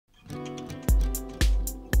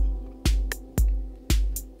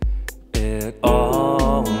It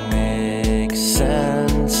all makes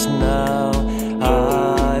sense now.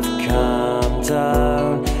 I've calmed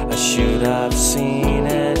down. I should have seen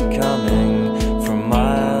it coming from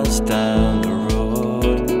miles down the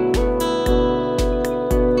road.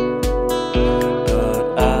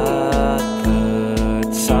 But at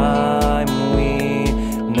the time we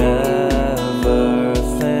never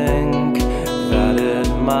think that it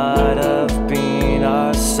might have been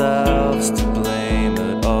ourselves to blame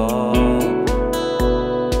at all.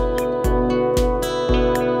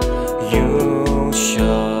 You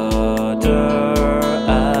shudder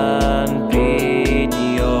and beat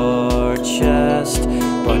your chest,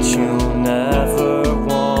 but you'll never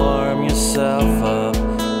warm yourself up,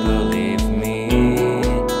 believe me.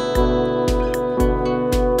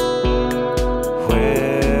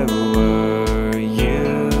 Where were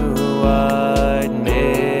you? I'd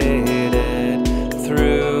made it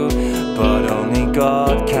through, but only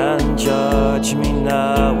God can judge me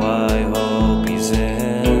now. I hope He's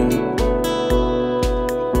in.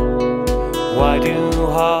 Why do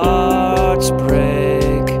hearts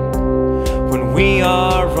break when we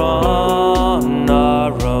are on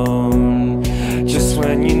our own? Just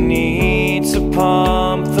when you need to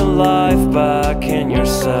pump the life back in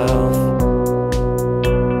yourself.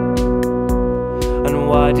 And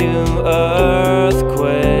why do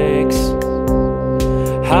earthquakes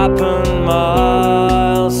happen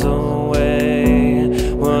miles away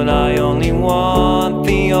when I only want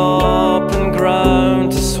the open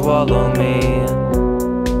ground to swallow me?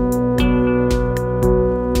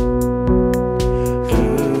 Who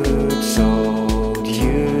told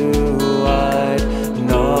you I'd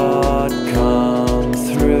not come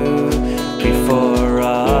through before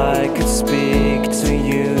I could speak to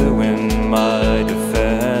you in my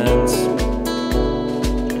defense?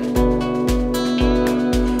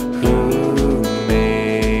 Who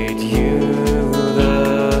made you the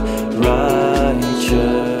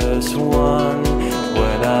righteous one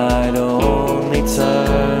when I'd only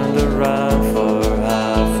turned around for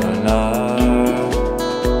half an hour?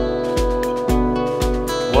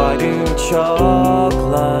 Why do chalk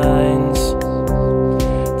lines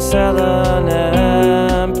tell an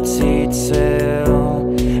empty tale?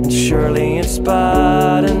 And surely it's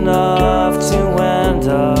bad enough to end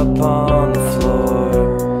up on the floor.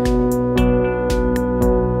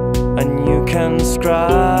 And you can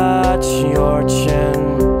scratch your chin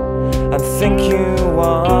and think you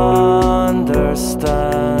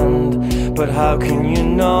understand, but how can you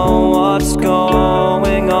know